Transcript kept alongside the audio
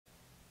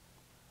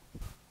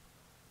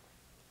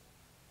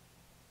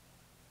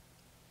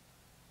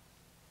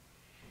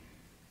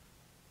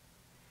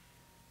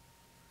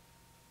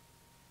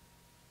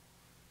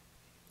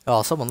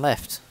Oh, someone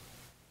left.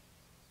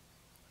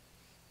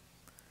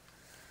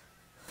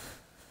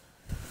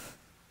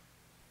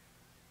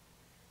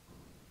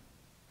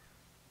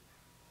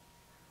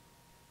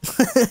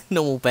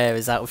 Normal bear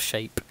is out of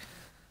shape.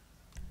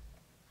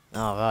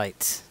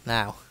 Alright,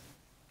 now.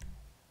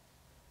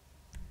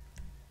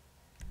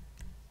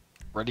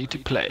 Ready to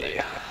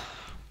play.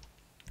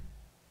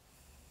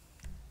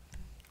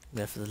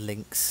 Go for the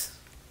links.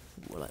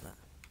 Ooh, I like that.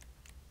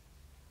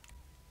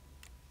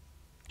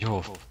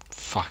 Your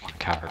fucking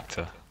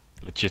character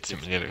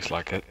legitimately looks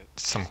like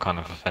some kind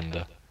of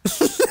offender.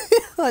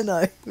 I know,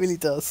 it really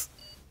does.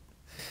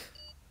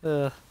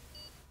 You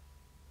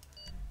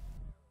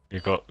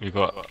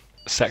got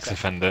sex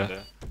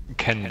offender,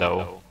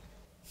 Kendo.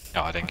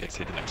 Oh, I didn't get to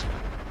see the next one.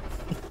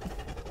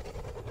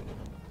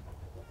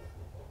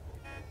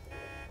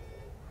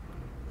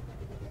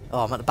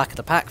 Oh, I'm at the back of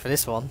the pack for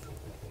this one.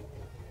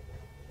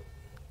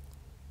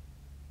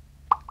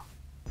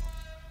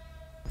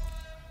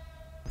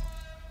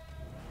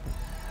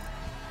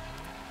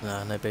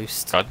 No, no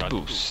boost. Got the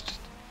boost.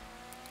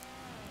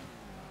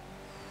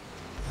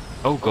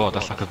 Oh god,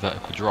 that's like a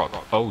vertical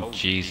drop. Oh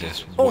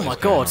Jesus. Oh what my is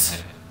going god. on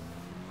here?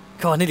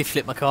 God, I nearly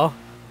flipped my car.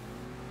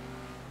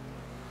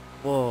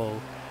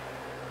 Whoa.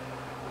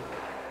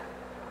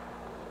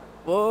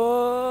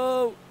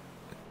 Whoa.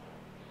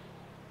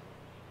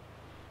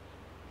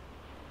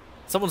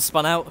 Someone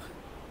spun out.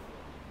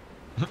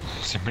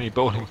 So many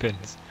bowling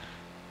pins.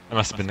 That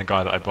must have been the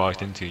guy that I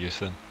barged into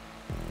just then.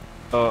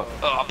 Oh,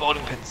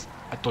 bowling pins.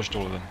 I dodged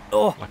all of them.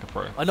 Oh, like a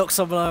pro. I knocked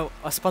someone out.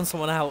 I spun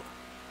someone out.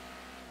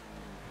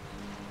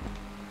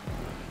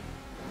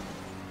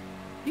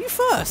 You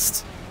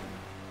first?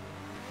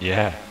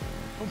 Yeah.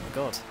 Oh my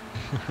god.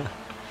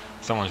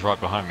 Someone's right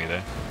behind me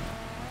though.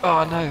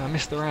 Oh no, I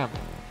missed the ramp.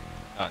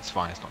 Oh, it's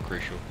fine, it's not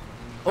crucial.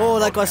 Oh,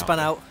 that guy rolling spun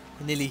out.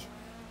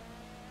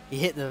 He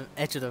hit the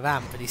edge of the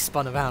ramp and he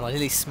spun around. I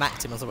nearly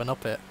smacked him as I went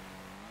up it.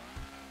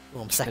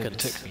 Oh, I'm second.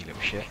 Took me,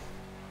 little shit.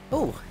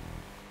 Oh.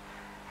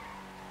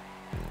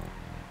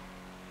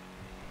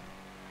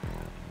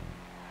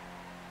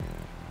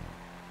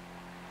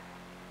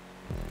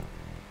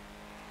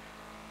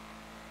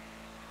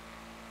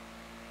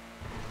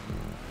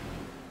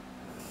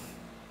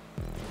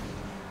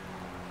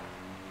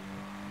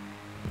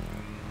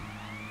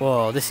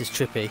 Whoa, this is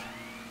trippy.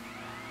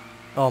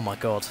 Oh my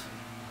god.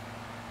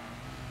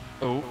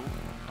 Oh,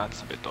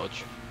 that's a bit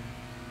dodge.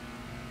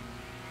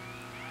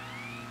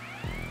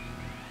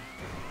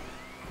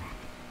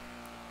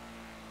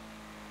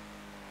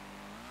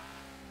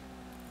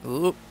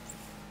 Ooh.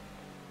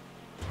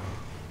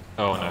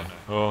 Oh no,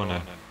 oh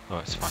no. Oh,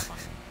 it's fine.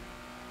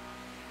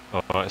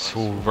 Oh, it's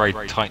all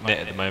very tight knit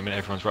at the moment,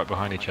 everyone's right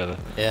behind each other.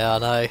 Yeah, I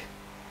know.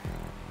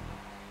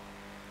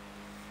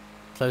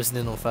 Closing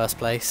in on first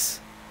place.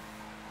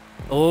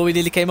 Oh, he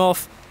nearly came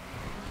off.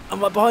 I'm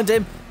right behind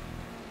him.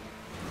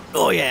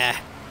 Oh yeah.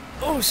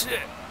 Oh shit.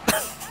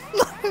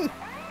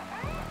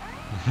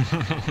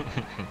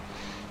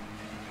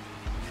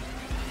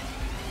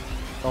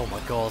 Oh my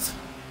god.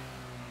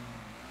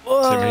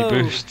 Whoa. Too many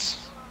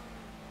boosts.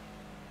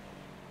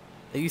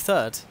 Are you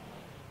third?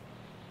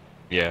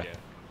 Yeah.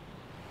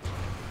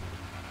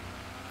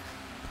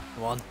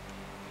 Come on.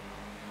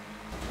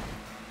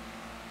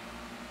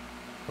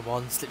 Come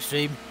on,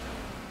 slipstream.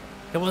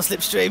 Come on,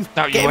 slipstream.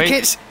 Out Get your him, way.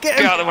 Kinch. Get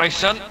him. Get out of the way,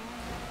 son.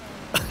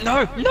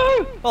 No,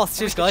 no. Oh,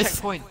 cheers, the guys.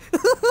 Checkpoint.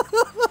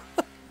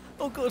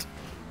 Oh god.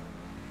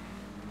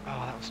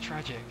 Oh, that was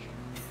tragic.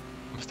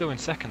 I'm still in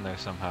second though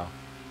somehow.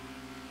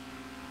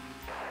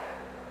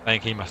 I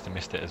think he must have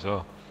missed it as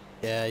well.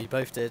 Yeah, you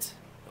both did.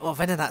 Oh,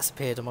 VENONAT's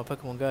appeared on my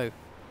Pokemon Go.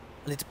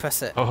 I need to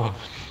press it. Oh,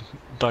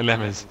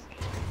 dilemmas.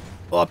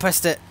 Oh, I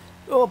pressed it.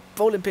 Oh,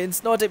 bowling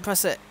pins. No, I didn't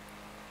press it.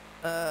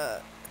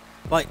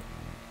 Right.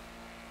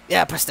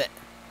 Yeah, I pressed it.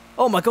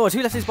 Oh my god,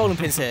 who left his bowling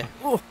pins here?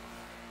 Oh.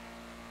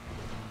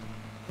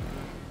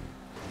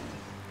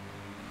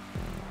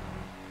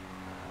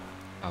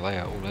 Oh, they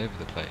are all over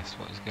the place.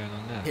 What is going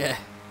on there? Yeah.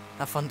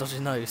 Have fun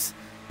dodging those.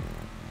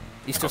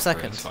 You I still got through,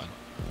 second? it's fine.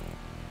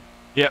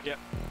 Yep.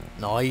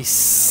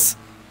 Nice.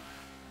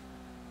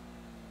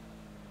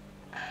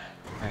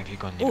 Where have you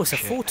gone? Oh, You it's a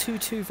shit?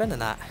 422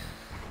 VENONAT.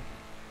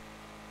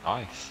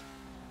 Nice.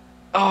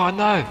 Oh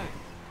no!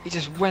 He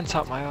just went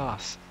up my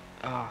ass.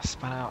 Oh,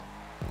 spun out.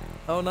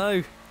 Oh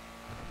no.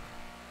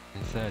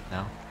 In third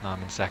now. No,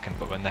 I'm in second,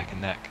 but we're neck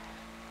and neck.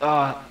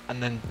 Ah,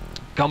 and then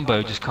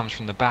Gumbo just comes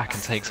from the back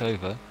and takes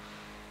over.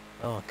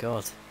 Oh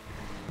god.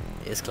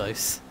 It is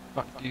close.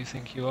 What do you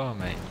think you are,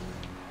 mate?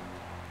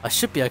 I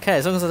should be okay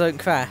as long as I don't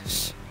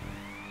crash.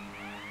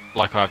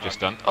 Like I've just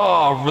done.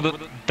 Oh,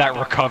 that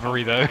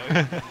recovery though.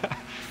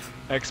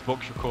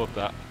 Xbox record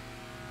that.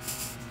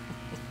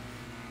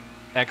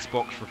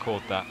 Xbox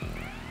record that.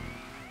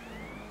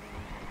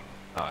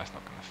 Oh, it's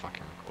not gonna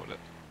fucking record it.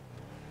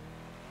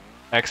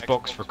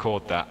 Xbox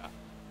record that.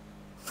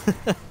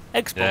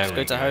 Xbox, There go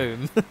we to go.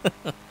 home.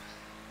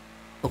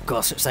 Oh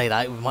gosh, don't say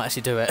that, we might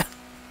actually do it.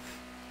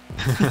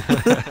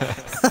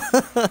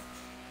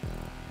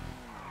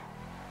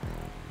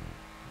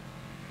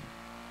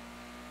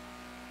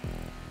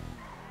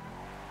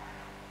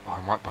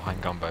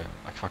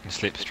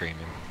 slipstream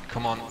him.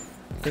 Come on. I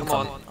think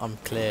Come on. I'm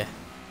clear.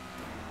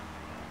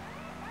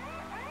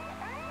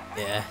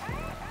 Yeah.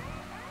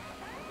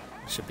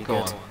 Should be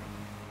Go good. on.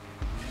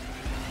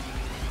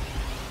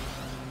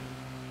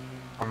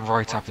 I'm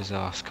right up his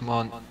ass. Come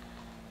on.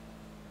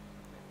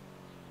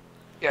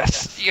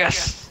 Yes,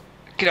 yes.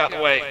 Get out of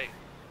the way.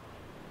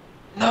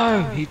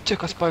 No, he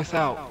took us both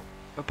out.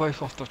 We're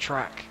both off the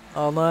track.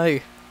 Oh no.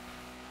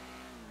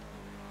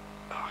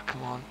 Oh,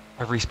 come on.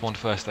 I respawned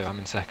first though, I'm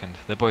in second.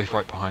 They're both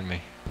right behind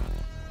me.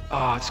 Oh,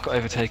 I just got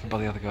overtaken by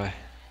the other guy.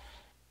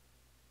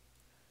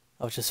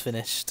 I've just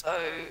finished.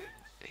 Oh,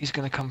 he's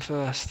gonna come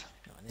first.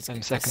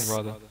 In second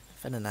rather.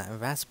 VENONAT and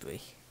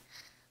raspberry.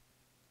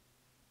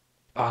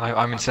 Oh no,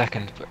 I'm in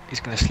second, but he's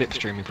gonna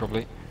slipstream me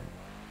probably.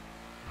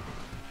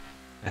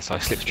 Yes, I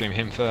slipstream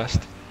him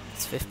first.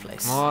 It's 5th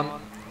place. Come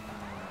on.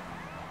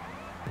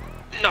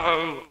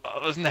 No! Oh,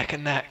 it was neck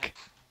and neck.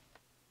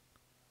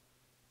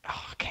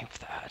 Oh, I came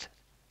third.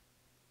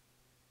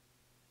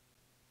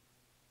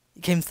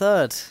 You came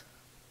 3rd.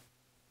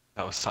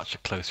 That was such a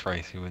close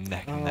race, we were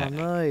neck and Oh neck.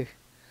 no.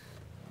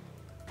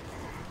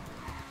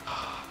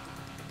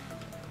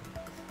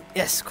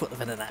 Yes, caught the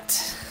VENONAT.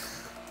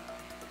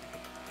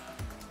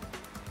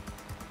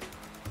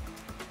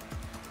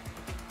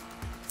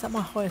 Is that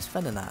my highest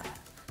VENONAT?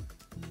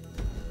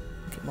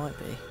 I think it might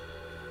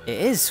be. It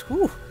is!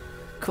 Woo!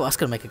 Cool, that's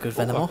gonna make a good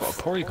Venom I've off. got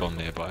a Porygon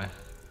nearby.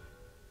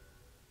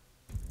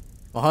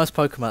 My highest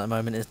Pokemon at the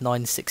moment is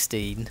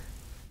 916.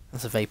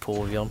 That's a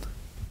Vaporeon.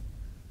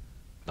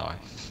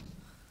 Nice.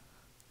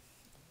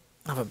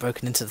 I haven't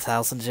broken into the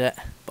thousands yet,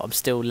 but I'm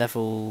still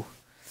level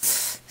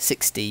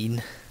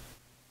 16.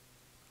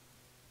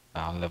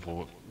 I'm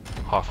level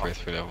halfway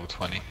through level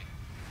 20.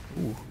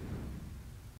 Ooh.